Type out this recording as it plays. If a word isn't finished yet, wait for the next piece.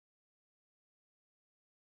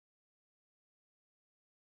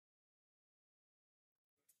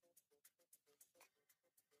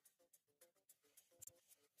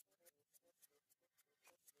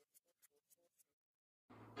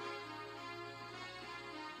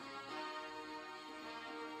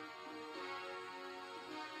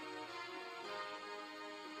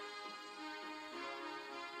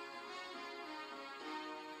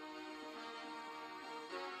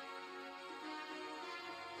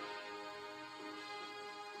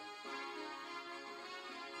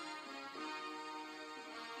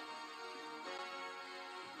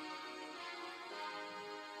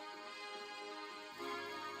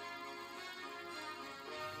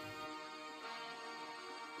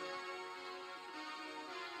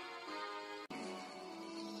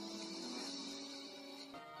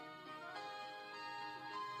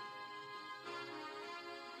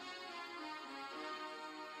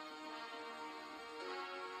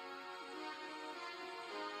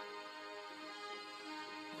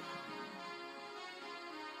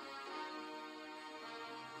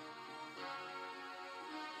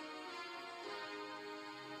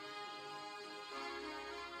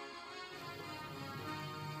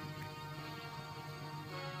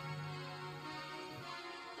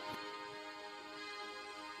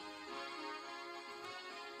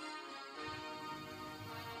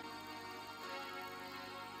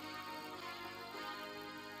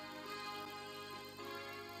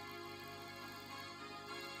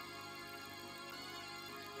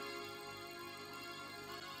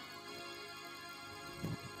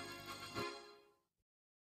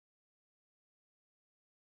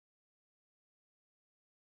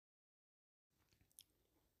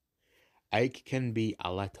Ike can be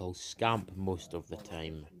a little scamp most of the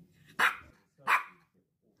time.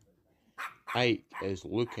 Ike is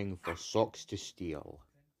looking for socks to steal.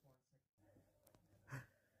 Are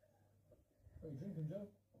you drinking, Joe?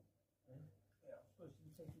 Yeah, I'm supposed to be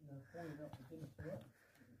taking the boy out for dinner for work.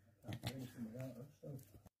 I can't do anything without her, so...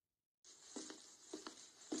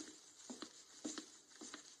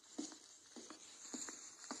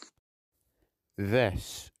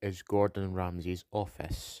 This is Gordon Ramsay's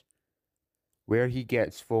office, where he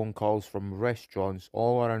gets phone calls from restaurants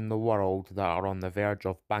all around the world that are on the verge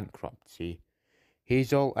of bankruptcy.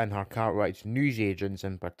 Hazel and her Cartwright's newsagents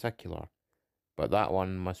in particular, but that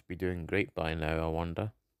one must be doing great by now, I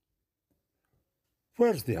wonder.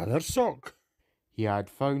 Where's the other sock? He had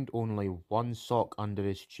found only one sock under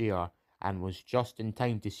his chair and was just in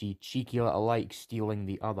time to see cheeky little Ike stealing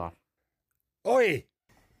the other. Oi!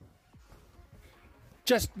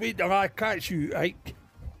 Just wait till I catch you, Ike.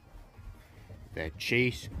 The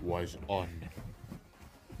chase was on.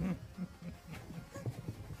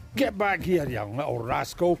 Get back here, you little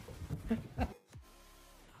rascal.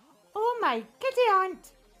 Oh my kitty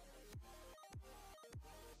aunt!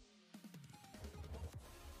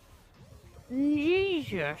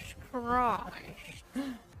 Jesus Christ.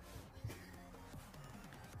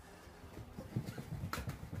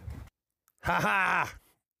 Ha ha!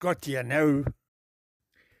 Got you now.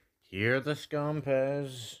 Here the scamp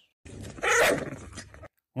is.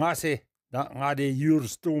 Lassie, that laddie of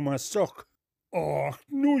yours stole my sock. Oh,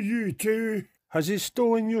 no you too. Has he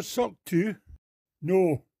stolen your sock too?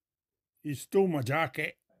 No, he stole my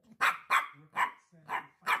jacket.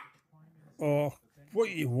 Oh, what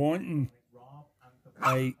are you wanting?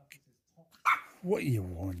 Ike, what are you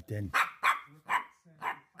wanting?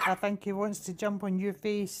 I think he wants to jump on your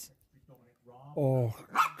face. Oh,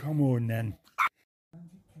 come on then.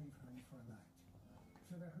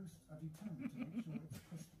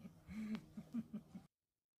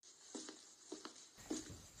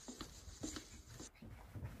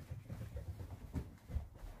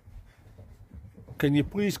 Can you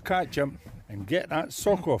please catch him and get that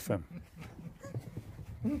sock off him?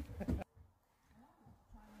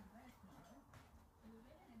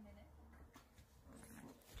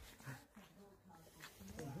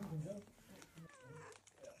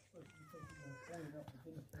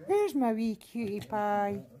 Where's my wee cutie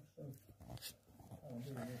pie?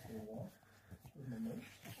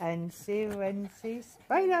 Incy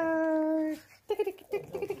spider!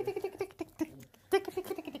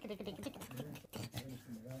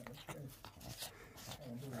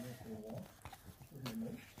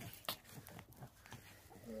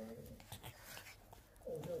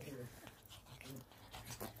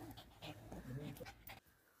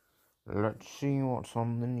 Let's see what's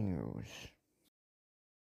on the news.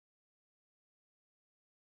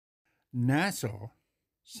 NASA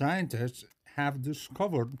scientists have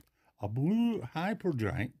discovered a blue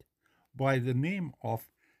hypergiant by the name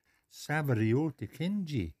of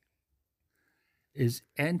Savariotikinji is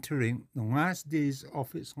entering the last days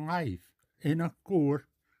of its life in a core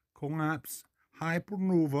collapse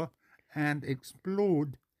hypernova and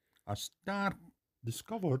explode. A star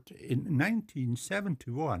discovered in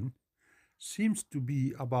 1971 seems to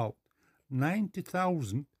be about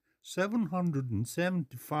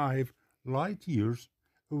 90,775 light years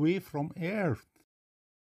away from Earth.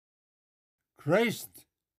 Christ!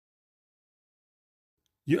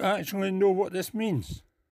 You actually know what this means?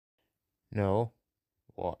 No.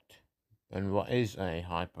 What? And what is a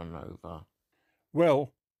hypernova?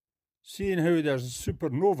 Well, seeing how there's a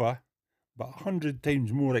supernova, but 100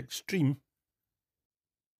 times more extreme.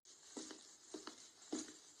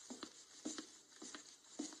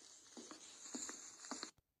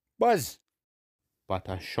 Buzz! But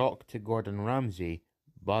a shock to Gordon Ramsay,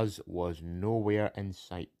 Buzz was nowhere in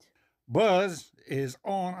sight. Buzz is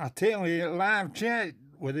on a telly live chat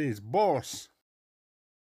with his boss.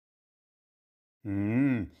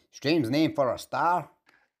 Strange name for a star.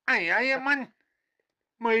 Aye, man.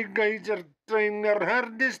 My guys are trying their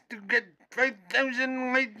hardest to get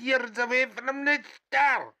 5,000 light years away from the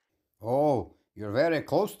star. Oh, you're very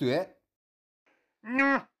close to it.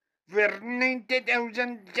 No, we're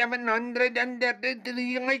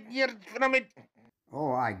 90,733 light years from it.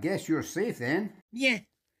 Oh, I guess you're safe then. Yeah.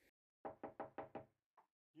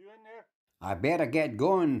 You in there? I better get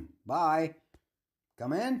going. Bye.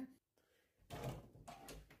 Come in.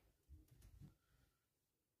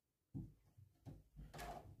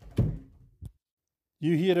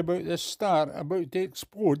 You hear about this star about to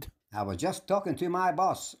explode? I was just talking to my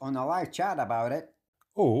boss on a live chat about it.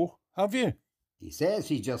 Oh, have you? He says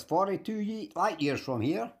he's just 42 light years from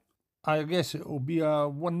here. I guess it'll be a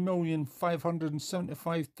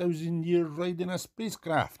 1,575,000 year ride in a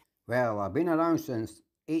spacecraft. Well, I've been around since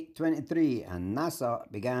 823 and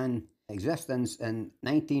NASA began existence in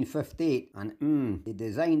 1958 and they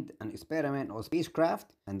designed an experimental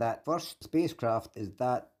spacecraft, and that first spacecraft is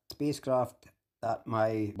that spacecraft that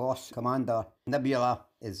my boss, Commander Nebula,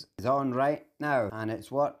 is on right now, and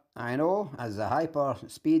it's what I know as a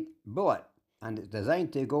hyperspeed bullet, and it's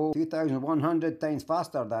designed to go 2,100 times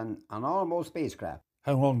faster than a normal spacecraft.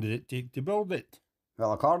 How long did it take to build it?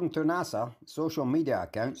 Well, according to NASA social media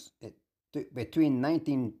accounts, it took between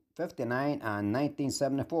 1959 and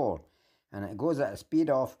 1974, and it goes at a speed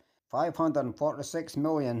of 546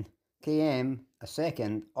 million km a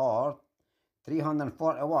second, or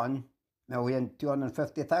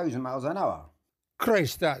 341,250,000 miles an hour.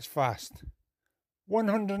 Christ, that's fast.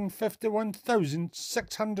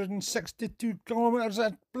 151,662 kilometres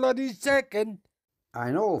a bloody second.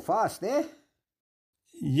 I know, fast, eh?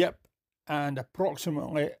 Yep, and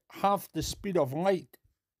approximately half the speed of light.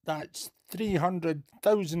 That's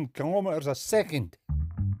 300,000 kilometres a second.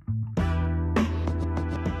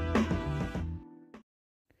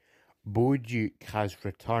 Bo Duke has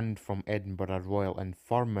returned from Edinburgh Royal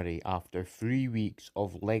Infirmary after 3 weeks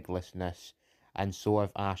of leglessness, and so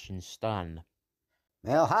have Ash and Stan.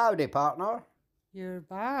 Well, howdy, partner. You're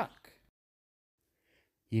back.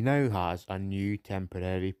 He now has a new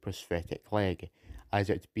temporary prosthetic leg, as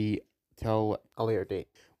it be till a later date,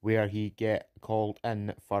 where he get called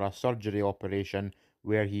in for a surgery operation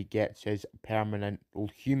where he gets his permanent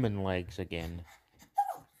human legs again.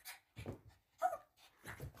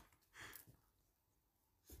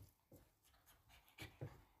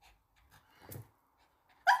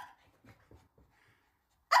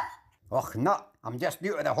 Och, no, I'm just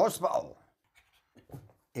new to the hospital.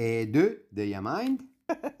 Do you mind?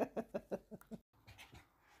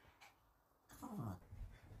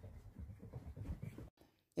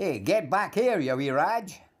 Hey, get back here, you wee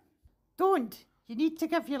Raj. Don't. You need to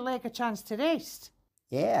give your leg a chance to rest.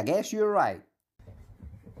 Yeah, I guess you're right.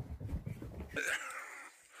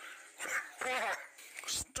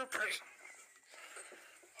 Stop it.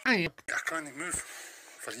 I can't move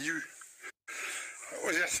for you.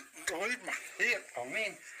 Oh, just leave my head. Oh,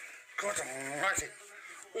 man. God almighty.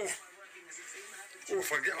 Oh,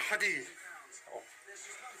 forget Huddy.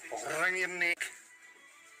 Oh, wring your neck.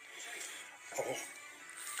 Oh,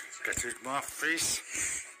 get out my face.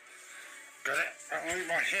 Get it. I'll leave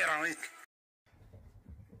my hair on it.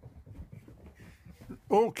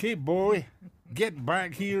 Okay, boy. Get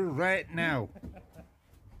back here right now.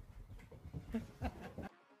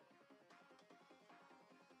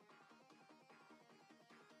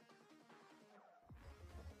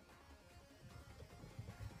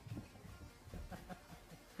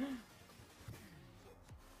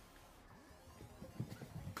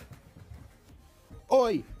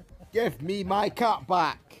 Oi! Give me my cat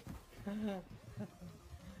back!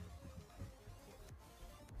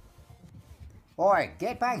 Oi,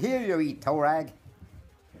 get back here, you wee toe rag.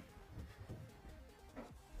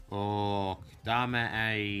 Oh, damn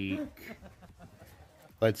it, Ike.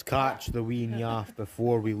 Let's catch the wee naff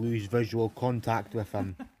before we lose visual contact with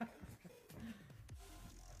him.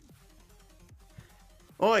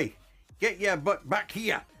 Oi, get your butt back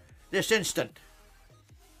here, this instant.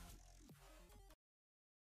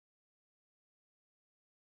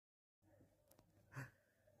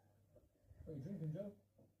 Are you drinking, Joe?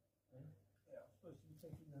 Yeah, I'm supposed to be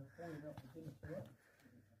taking the boy out for dinner for her.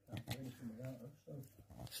 I can't do anything without her, so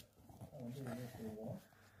I'll do this for a while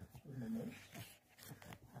with my mates.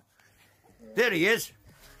 There he is.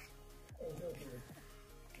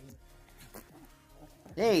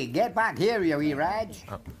 Hey, get back here, you wee Raj.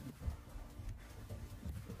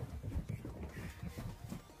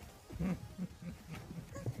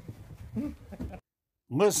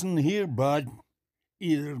 Listen here, bud.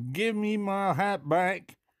 Either give me my hat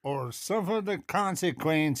back or suffer the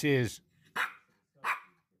consequences.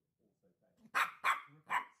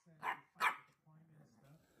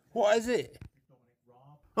 What is it?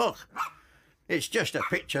 Oh, it's just a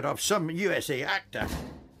picture of some USA actor.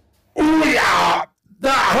 Oh yeah!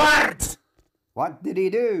 That hurts! What did he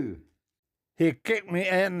do? He kicked me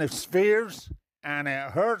in the spheres and it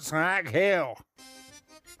hurts like hell.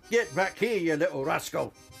 Get back here, you little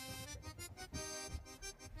rascal.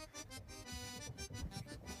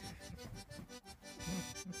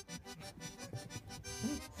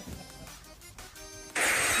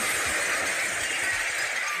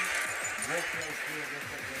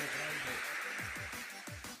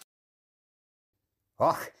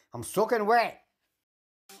 Och, I'm soaking wet.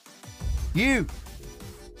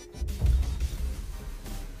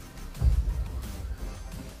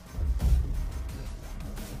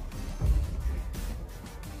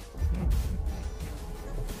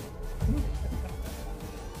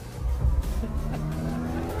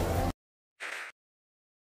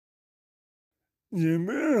 You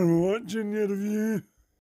better watch in your view.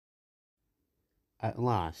 At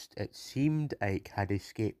last, it seemed Ike had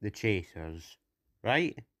escaped the chasers.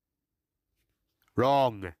 Right?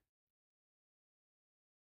 Wrong.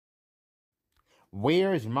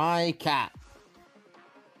 Where's my cat?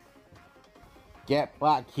 Get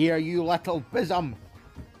back here, you little bism!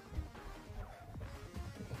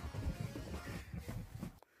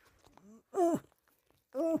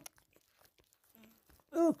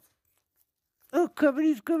 Oh,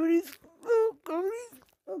 cupboardies, cupboardies. Oh, cupboardies.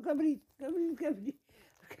 Oh, cupboardies, cupboardies, cupboardies.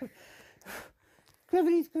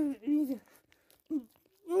 Cupboardies, cupboardies.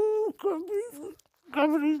 Oh, cupboardies,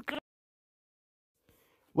 cupboardies.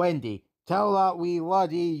 Wendy, tell that wee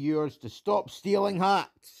laddie yours to stop stealing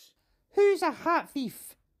hats. Who's a hat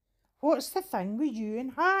thief? What's the thing with you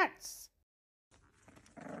and hats?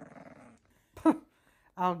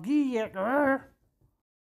 I'll give you.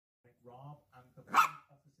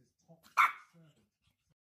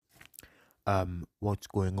 What's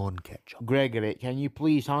going on, Ketchup? Gregory, can you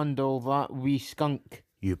please handle that wee skunk?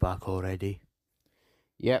 You back already?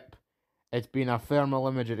 Yep. It's been a thermal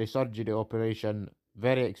imagery surgery operation.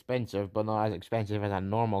 Very expensive, but not as expensive as a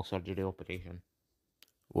normal surgery operation.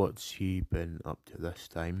 What's he been up to this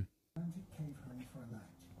time? Atlantic cave home for a night,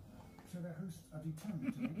 so their hosts are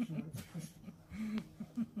determined to make sure it's crystal.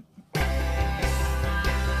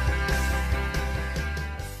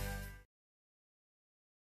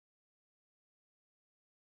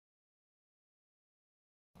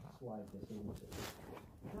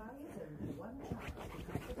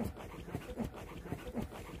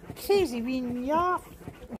 Crazy wee yaff.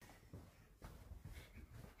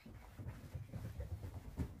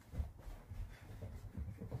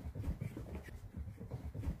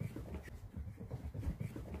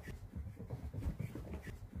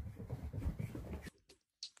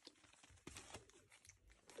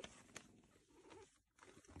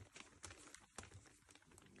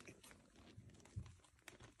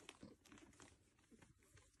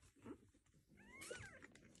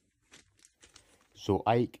 So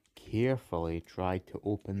Ike carefully tried to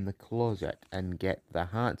open the closet and get the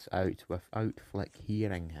hats out without Flick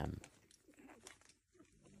hearing him.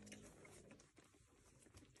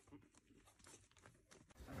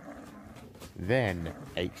 Then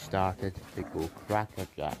Ike started to go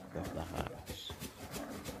crackerjack with the hats.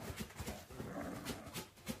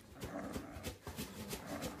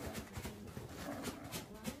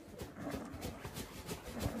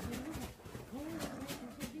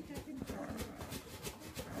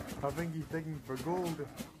 I think he's digging for gold.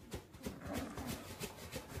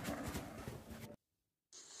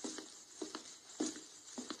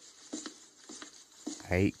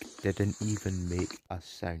 Ike didn't even make a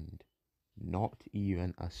sound, not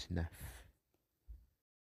even a sniff.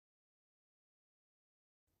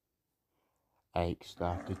 Ike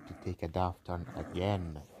started to take a daft turn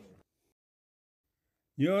again.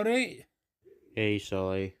 You alright? Hey,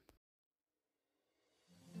 Sully.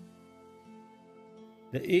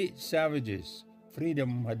 The 8 savages,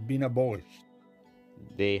 freedom had been abolished.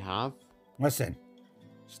 They have? Listen,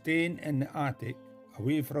 staying in the attic,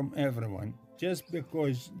 away from everyone, just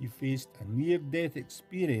because you faced a near-death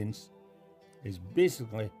experience is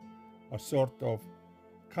basically a sort of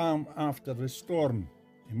calm after the storm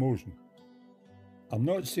emotion. I'm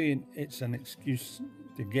not saying it's an excuse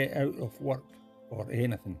to get out of work or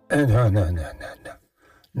anything.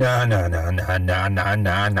 No.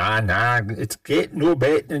 It's get no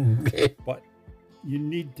better than get. But you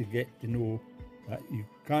need to get to know that you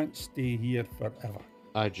can't stay here forever.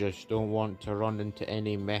 I just don't want to run into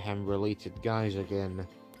any mayhem-related guys again.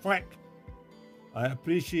 Flick, I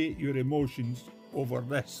appreciate your emotions over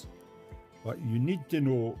this, but you need to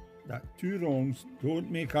know that 2 wrongs don't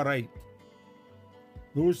make a right.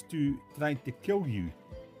 Those 2 tried to kill you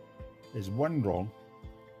is 1 wrong.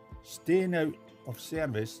 Staying out of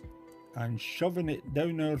service and shoving it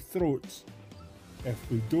down our throats. If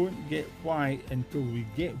we don't get why until we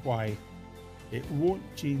get why, it won't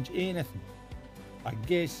change anything. I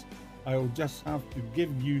guess I'll just have to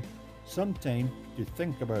give you some time to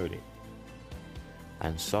think about it.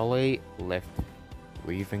 And Sully left,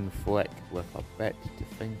 leaving Flick with a bit to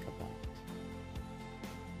think about.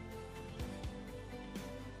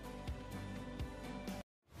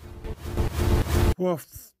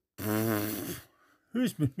 Woof.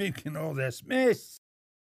 Who's been making all this mess?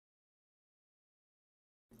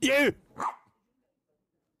 You!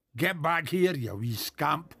 Get back here, you wee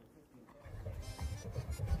scamp.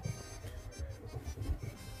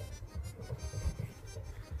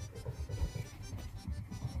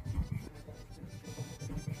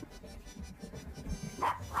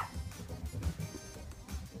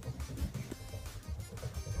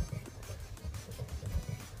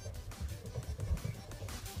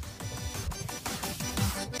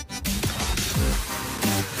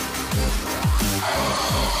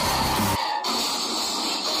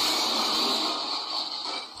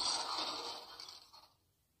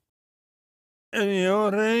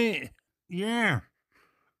 Yeah.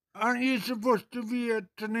 Aren't you supposed to be at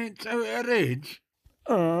tonight's out of age?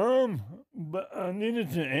 But I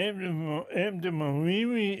needed to empty my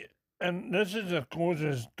wee-wee, and this is the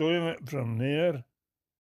closest toilet from there.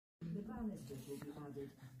 The banisters will be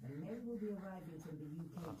added, and men will be arriving from the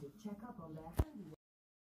UK to check up on their handiwork.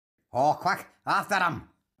 Oh, quick, after him!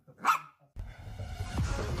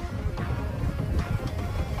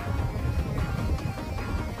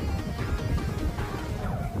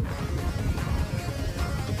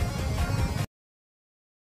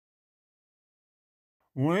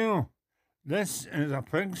 Well, this is a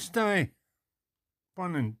pigsty.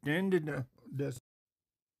 Pun intended. This.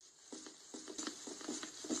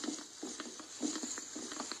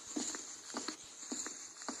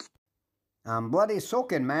 I'm bloody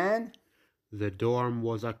soaking, man. The dorm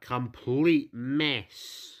was a complete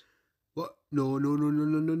mess. What? No.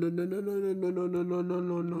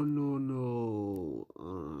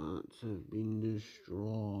 That's been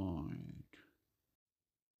destroyed.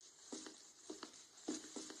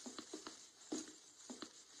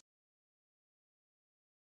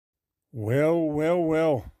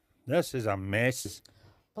 Well. This is a mess.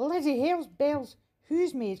 Bloody hell's bells.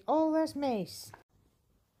 Who's made all this mess?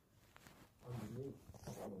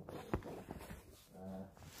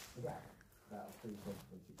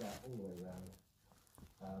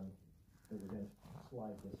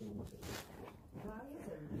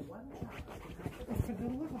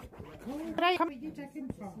 Right, come you digging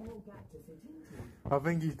for? I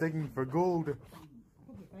think he's digging for gold.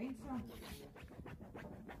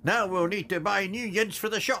 Now we'll need to buy new yids for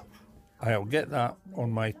the shop. I'll get that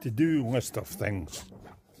on my to-do list of things.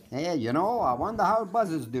 Hey, you know, I wonder how Buzz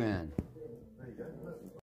is doing.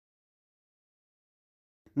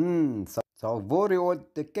 Salvorio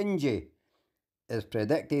de Kinji is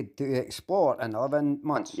predicted to explore in 11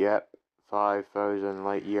 months. Yep, 5,000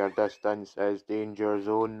 light year distance is danger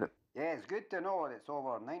zone. Yeah, it's good to know it's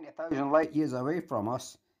over 90,000 light years away from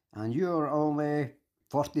us, and you're only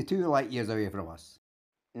 42 light years away from us.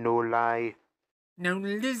 No lie. Now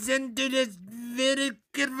listen to this very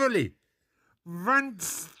carefully.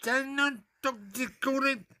 Once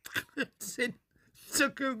non-toxically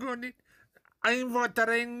succogoning, I'm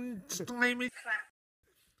watering slimy.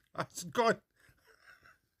 That's gone.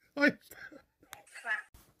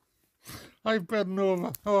 I've been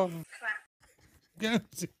over. Oh,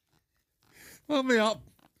 guys, pull me up.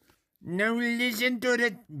 Now listen to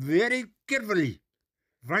it very carefully.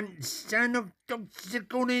 Once son of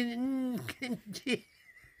toxicone.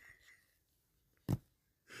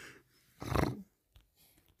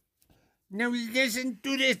 Now listen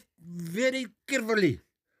to this very carefully.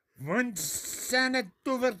 Once son of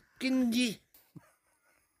Kinji.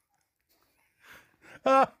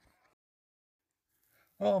 Oh,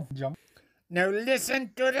 jump. Now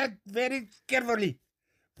listen to that very carefully.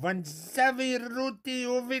 Once Savi Ruti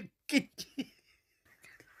over Kinji.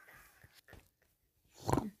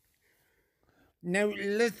 Now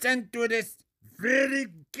listen to this very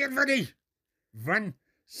carefully. One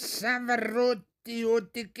Savaroti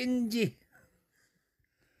Otikinji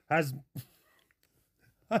has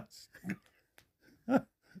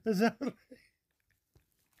Is that right?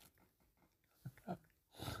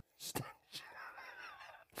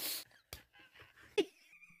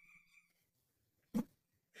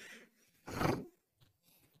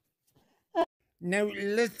 Now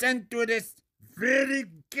listen to this very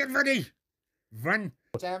carefully. One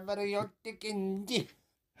Savariotic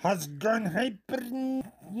has gone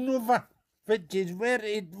hypernova, which is where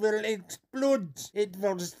it will explode. It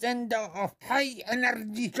will send off high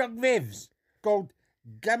energy shock waves called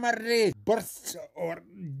gamma ray bursts or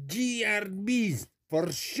GRBs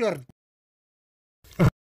for short.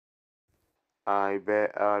 I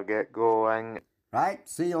better get going. Right,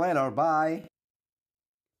 see you later, bye.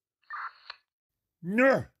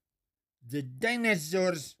 No, the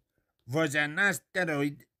dinosaurs was an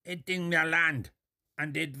asteroid hitting the land,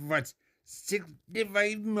 and it was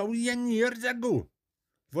 65 million years ago.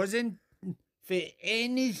 Wasn't for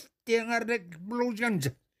any stellar explosions.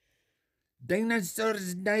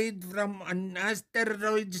 Dinosaurs died from an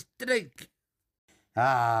asteroid strike.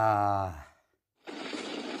 Ah.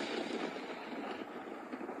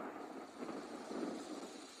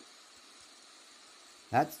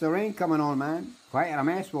 That's the rain coming on, man. Quite a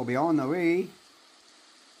mess will be on the way.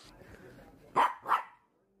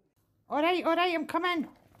 All right, I'm coming.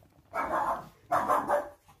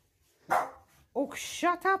 Oh,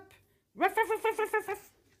 shut up. Ruff, ruff, ruff, ruff, ruff,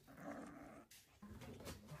 ruff.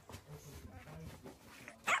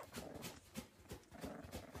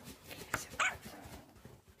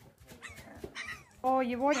 Oh,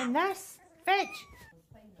 you wanting this? Fetch.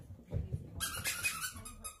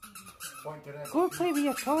 Go play with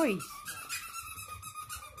your toys.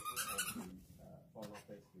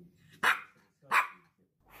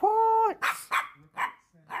 What?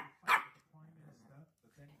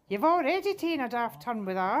 You've already taken a daft turn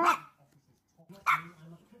with that.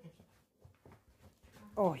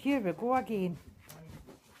 Oh, here we go again.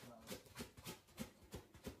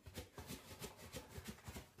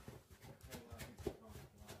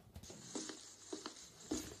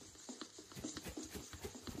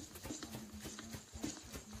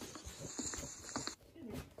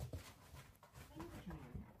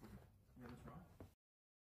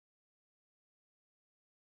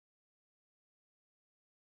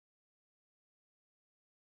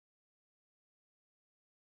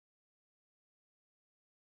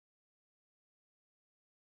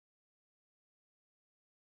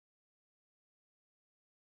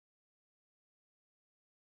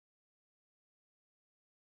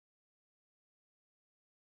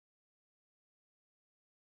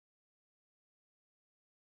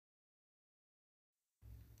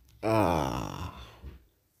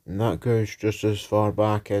 And that goes just as far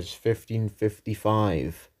back as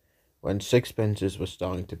 1555, when sixpences was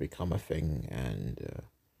starting to become a thing, and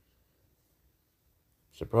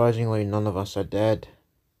surprisingly none of us are dead.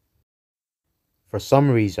 For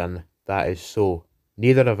some reason, that is so.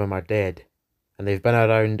 Neither of them are dead, and they've been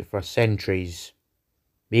around for centuries.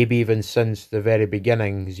 Maybe even since the very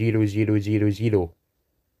beginning, 0000.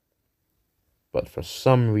 But for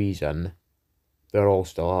some reason, they're all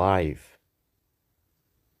still alive.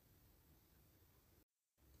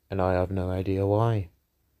 And I have no idea why.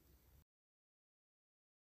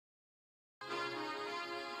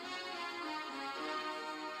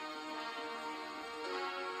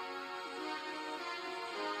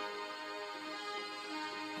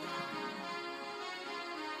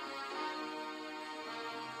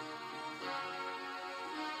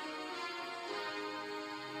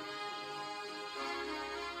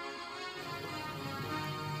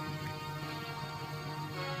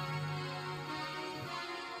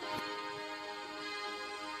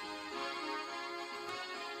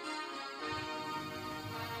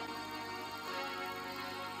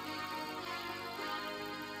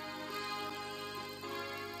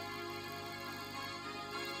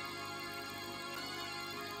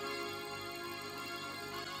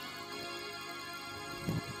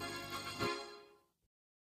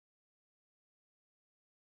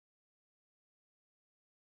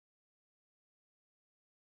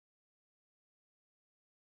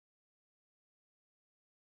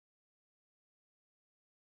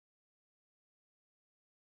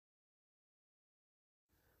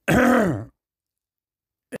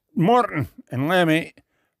 Morton and Lemmy,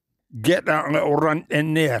 get that little runt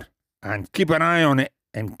in there and keep an eye on it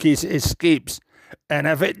in case it escapes. And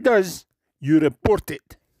if it does, you report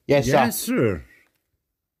it. Yes, Yes, sir.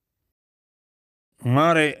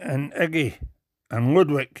 Mary and Iggy and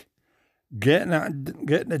Ludwig, get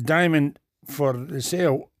the diamond for the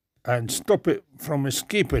sale and stop it from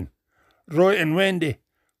escaping. Roy and Wendy,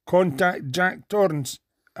 contact Jack Torrance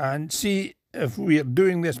and see if we're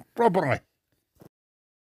doing this properly.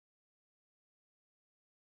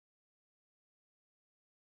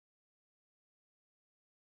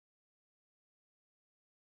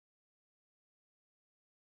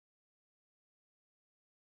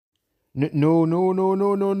 No, no, no,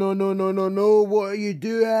 no, no, no, no, no, no, no, what are you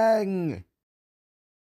doing?